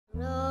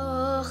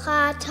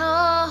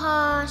Atah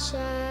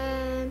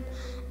Hashem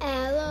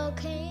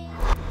Elokeinu.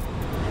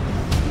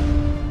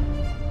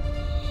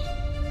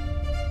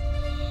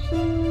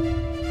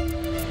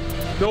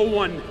 No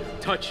one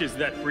touches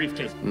that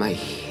briefcase. My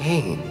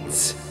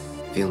hands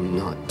will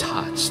not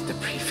touch the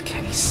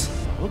briefcase.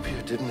 I hope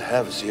you didn't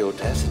have the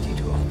audacity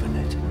to open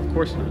it. Of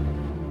course not.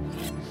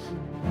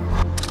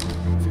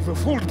 We were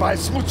fooled by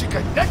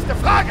Smutschigkeit. Nächste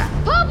Frage!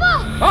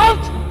 Papa!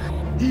 Out!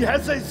 He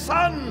has a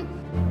son!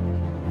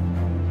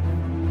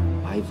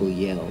 I will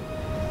yell,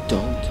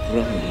 don't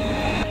run.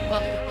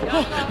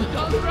 Don't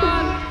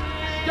run!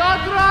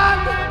 Don't run!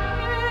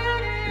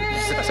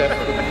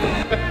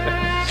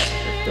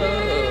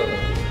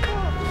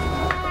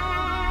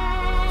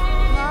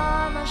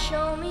 Mama,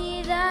 show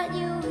me that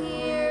you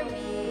hear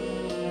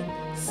me.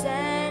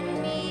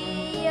 Send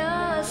me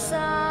a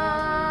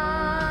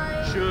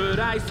sign. Should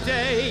I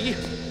stay?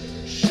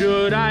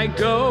 Should I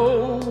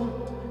go?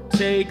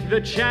 Take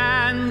the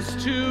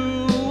chance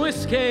to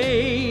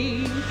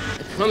escape.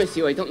 I promise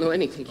you I don't know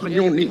anything. On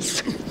your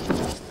knees.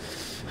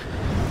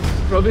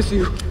 Promise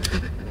you.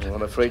 Well,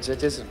 I'm afraid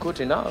that isn't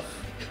good enough.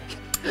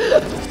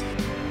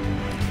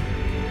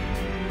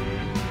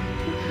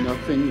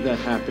 Nothing that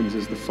happens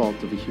is the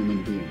fault of a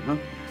human being, huh?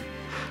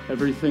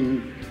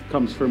 Everything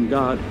comes from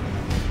God.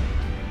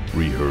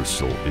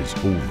 Rehearsal is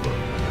over.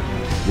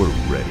 We're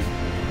ready.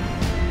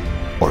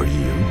 Are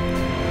you?